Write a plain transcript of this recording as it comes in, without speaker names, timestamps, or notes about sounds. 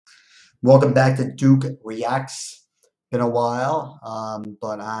Welcome back to Duke Reacts. Been a while,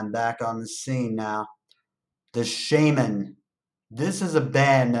 but I'm back on the scene now. The Shamen. This is a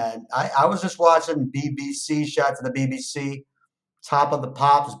band that I was just watching BBC, shout to the BBC, Top of the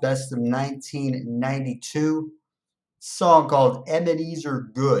Pops, best of 1992, song called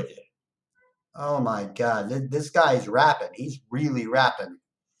Ebenezer Goode. Oh my God, this guy's rapping. He's really rapping.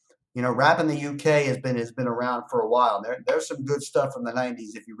 You know, rap in the UK has been around for a while. There's some good stuff from the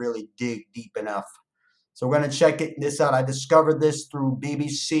 90s if you really dig deep enough. So we're going to check this out. I discovered this through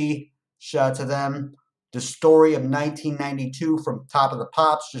BBC. Shout out to them. The Story of 1992 from Top of the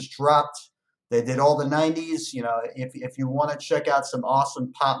Pops just dropped. They did all the 90s. You know, if you want to check out some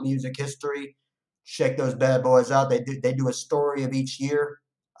awesome pop music history, check those bad boys out. They do a story of each year.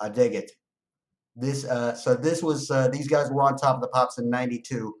 I dig it. This was these guys were on Top of the Pops in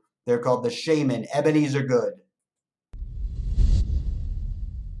 92. They're called the Shamen. Ebenezer Goode.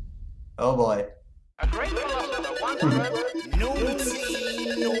 Oh boy. A great philosopher once wrote,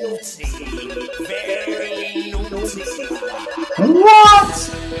 naughty, naughty, very naughty. What?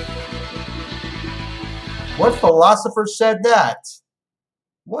 What philosopher said that?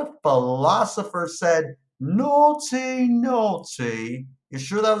 What philosopher said naughty, naughty? You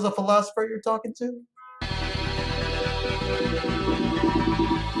sure that was a philosopher you're talking to?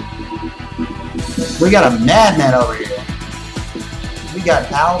 We got a madman over here. We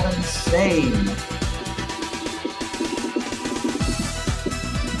got Alvin Sane.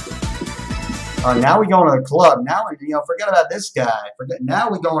 Oh, now we're going to the club. Now, forget about this guy.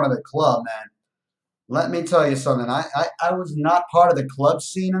 Now we're going to the club, man. Let me tell you something. I was not part of the club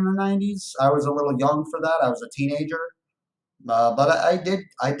scene in the 90s. I was a little young for that. I was a teenager. But I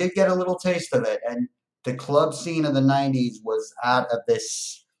did get a little taste of it. And the club scene of the 90s was out of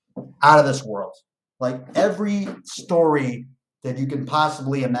this world. Like every story that you can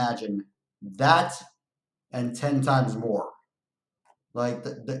possibly imagine, that and 10 times more. Like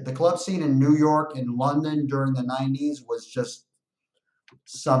the club scene in New York and London during the 90s was just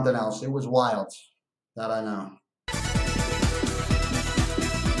something else. It was wild. That I know.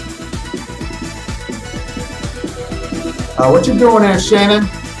 What you doing there, Shamen?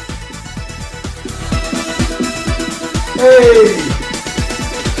 Hey!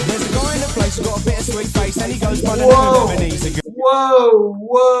 There's a guy in the place who's got a bit of sweet face and he goes by the Whoa. name of Ebenezer. Whoa,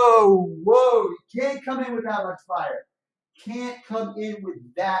 whoa, whoa. You can't come in with that much fire. Can't come in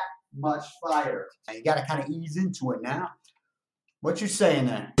with that much fire. You got to kind of ease into it now. What you saying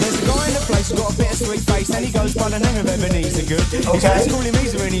there? There's a guy in the place who's got a bit of sweet face and he goes by the name of Ebenezer. Good. Okay. Let's call him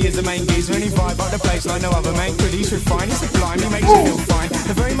Ezer and he is the main geezer and he vibe up the place like no other man could. He's refined, he's sublime, he makes you feel fine.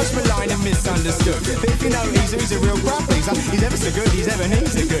 They're very much maligned and misunderstood. But if you know Ezer, he's a real crowd pleaser. He's ever so good, he's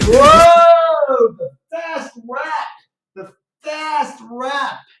Ebenezer good. Whoa! The fast rap! The fast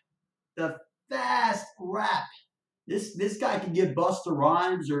rap! The fast rap! This guy can give Busta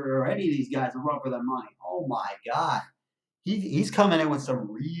Rhymes or any of these guys a run for their money. Oh my God. He's coming in with some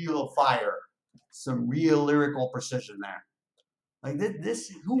real fire, some real lyrical precision there. Like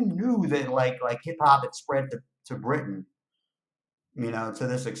this who knew that like hip hop had spread to Britain, you know, to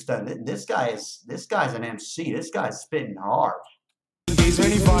this extent. This guy's an MC. This guy's spitting hard. Geezer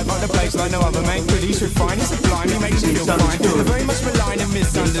and he vibe up the place like no other man could. He's refined, he's sublime, he makes you feel fine. They're very much maligned and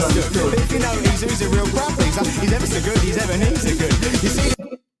misunderstood. But if you know Ezer, he's a real crowd pleaser. He's ever so good, he's Ebenezer good.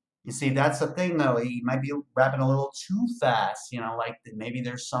 You see, that's the thing, though. He might be rapping a little too fast. You know, like maybe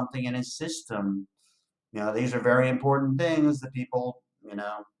there's something in his system. You know, these are very important things that people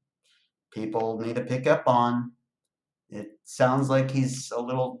need to pick up on. It sounds like he's a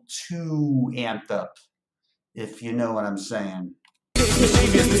little too amped up, if you know what I'm saying.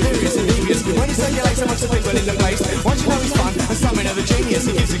 Mischievous, mysterious, and devious. When he circulates amongst the people in the place, once you know he's fun, and something of a genius,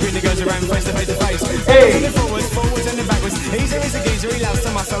 he gives a grin that goes around face to face to face. Hey! Forwards and then backwards. Ezer is a geezer, he loves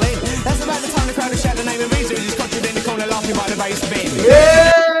to muscle in. That's about the time the crowd will shout the name of Ezer, he's conjured in the corner laughing by the bass bin.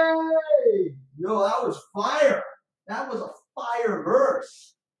 Yay! Yo, that was fire. That was a fire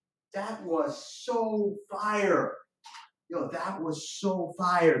verse. That was so fire. Yo, that was so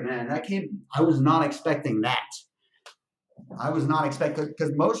fire, man. I was not expecting that. I was not expecting,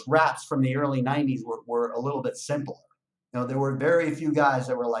 because most raps from the early 90s were a little bit simpler. You know, there were very few guys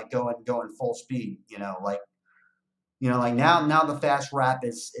that were like going full speed, like now the fast rap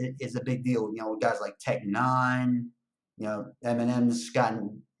is a big deal. You know, guys like Tech Nine, Eminem's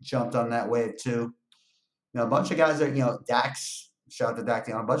gotten jumped on that wave too. A bunch of guys that, Dax, shout out to Dax,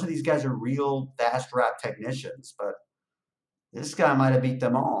 a bunch of these guys are real fast rap technicians, but this guy might have beat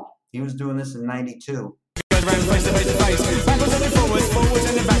them all. He was doing this in 92. Round face to face to face. Backwards and then forwards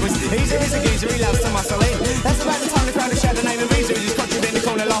and then backwards. Ezer is a geezer, he loves to muscle in. That's about the time the crowd will shout the name of Ezer, he's conjured in the the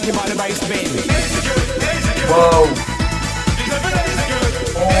corner laughing by the bass bin. Whoa.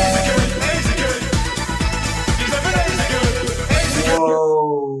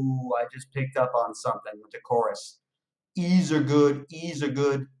 Whoa. I just picked up on something with the chorus. E's are good, E's are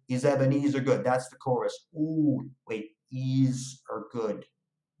good, is Ebenezer good. That's the chorus. Ooh, wait, E's are good.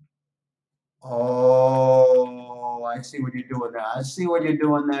 Oh, I see what you're doing there. I see what you're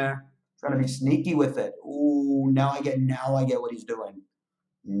doing there. Trying to be sneaky with it. Ooh, now I get what he's doing.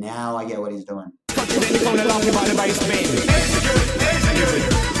 Now I get what he's doing. Look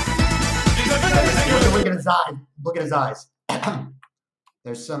at his eyes. Look at his eyes.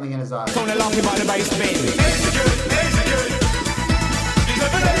 There's something in his eyes. All right.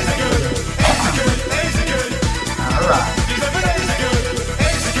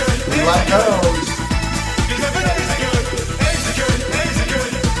 We like those.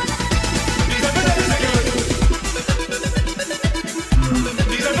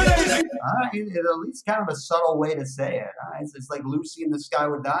 It's at least kind of a subtle way to say it. It's like Lucy in the Sky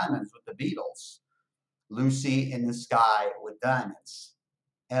with Diamonds with the Beatles. Lucy in the Sky with Diamonds.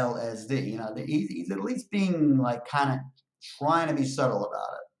 LSD. You know, he's at least being like kind of trying to be subtle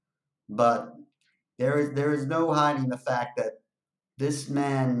about it. But there is no hiding the fact that this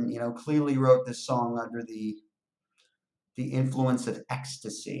man, you know, clearly wrote this song under the influence of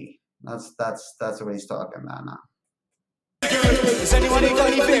ecstasy. That's what he's talking about now. Has anyone got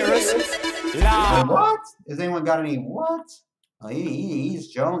any beers? What? Has anyone got any what? Oh,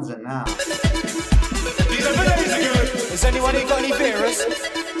 he's jonesing now. Has anyone got any beers?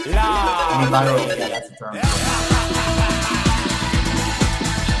 Anybody? Yeah, that's the term.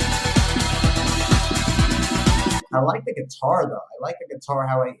 I like the guitar though. I like the guitar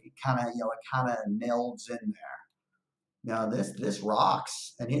how it kind of melds in there. You know, this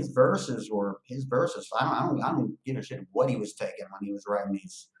rocks, and his verses. I don't give a shit what he was taking when he was writing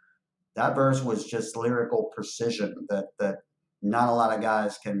these. That verse was just lyrical precision that not a lot of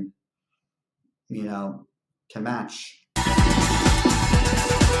guys can match.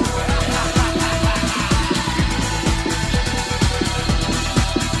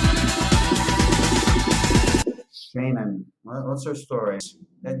 Shamen. What's her story?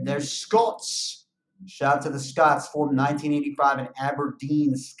 They're Scots. Shout out to the Scots, formed 1985 in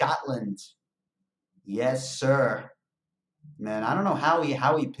Aberdeen, Scotland. Yes, sir. Man, I don't know how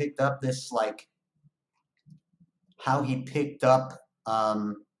he picked up this, like, how he picked up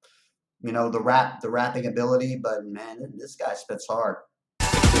the rapping ability, but man, this guy spits hard.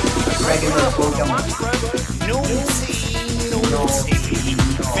 Regular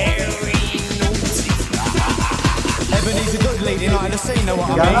Ebenezer good leading like the scene, know what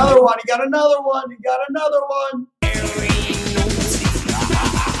I mean? You got another one, you got another one.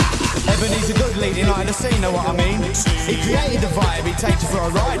 Ebenezer good leading like the scene, know what I mean? He created the vibe, he takes you for a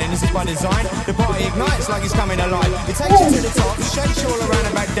ride, and this is by design. The party ignites like it's coming alive. He takes you to the top, shakes you all around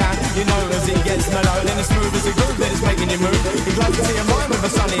and back down. You know as it gets mellow, then it's smooth as a groove that is making you move. He'd love to see a mind with a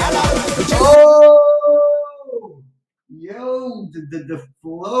sunny hello. Oh! Yo, the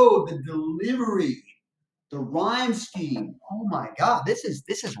flow, the delivery. The rhyme scheme. Oh my God, this is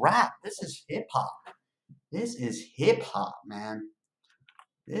rap. This is hip hop. This is hip hop, man.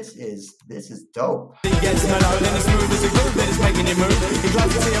 This is dope. He gets mellow, then it's smooth as a groove that is making you move. He'd love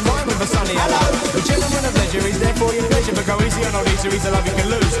to see a mind with a sunny hello. The gentleman of leisure, he's there for your pleasure, but go easy on all these, he's a love you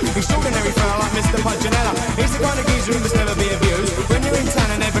can lose. Extraordinary fella like Mr. Punchinella. He's the kind of geezer who must never be abused. When you're in town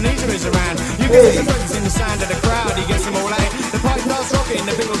and Ebenezer is around, you can see the presence in the sound of the crowd. He gets them all out. The party starts rocking,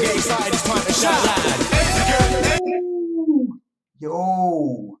 the people get excited. It's time to shout loud.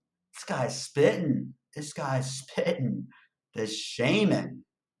 Yo, this guy's spitting. The Shamen.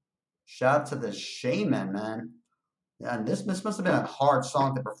 Shout out to the Shamen, man. Yeah, and this must have been a hard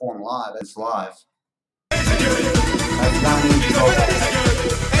song to perform live. It's live. That's not easy.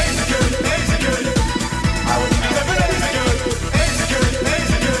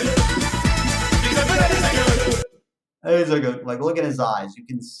 These are good. Like, look at his eyes. You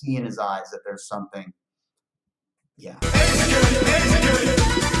can see in his eyes that there's something. Yeah.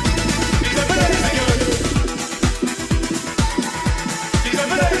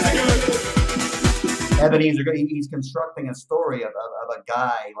 Ebenezer, he's constructing a story of a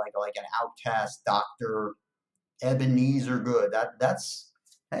guy like an outcast doctor, Ebenezer Good. That's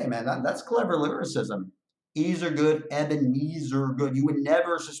hey man, that's clever lyricism. E's are good, Ebenezer Good. You would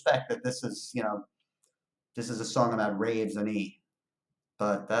never suspect that this is a song about raves and E,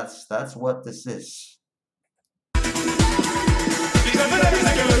 but that's what this is.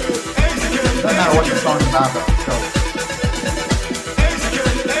 Doesn't matter what the song's about though. So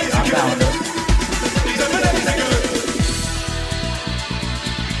I'm down with it.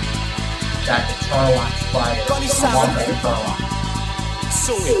 that guitar line's fire. Got any I sound? love that guitar line.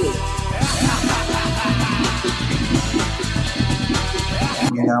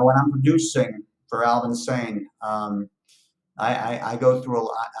 You know, when I'm producing for Alvin Sane, I go through a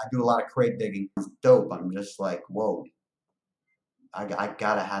lot. I do a lot of crate digging. It's dope. I'm just like, whoa. I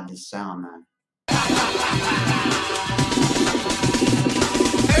gotta have this sound, man.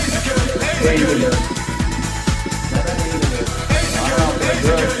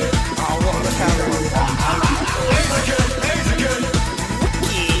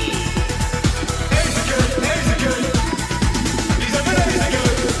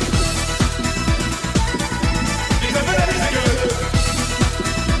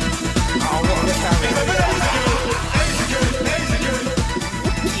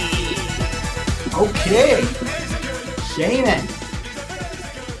 Okay, Shamen.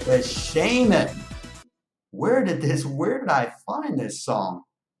 The Shamen. Where did I find this song?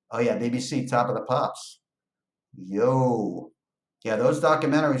 Oh yeah, BBC Top of the Pops. Yo. Yeah, those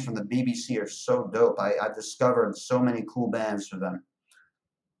documentaries from the BBC are so dope. I've discovered so many cool bands for them.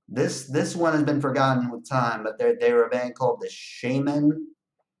 This one has been forgotten with time, but they were a band called the Shamen.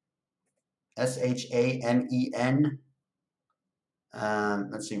 Shamen.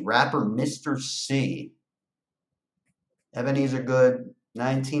 Let's see, rapper Mr. C. Ebenezer Goode,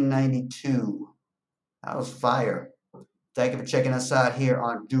 1992. That was fire. Thank you for checking us out here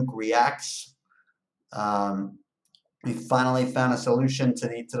on Duke Reacts. We finally found a solution to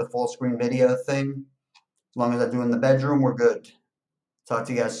the full screen video thing. As long as I do it in the bedroom, we're good. Talk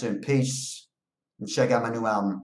to you guys soon. Peace. And check out my new album.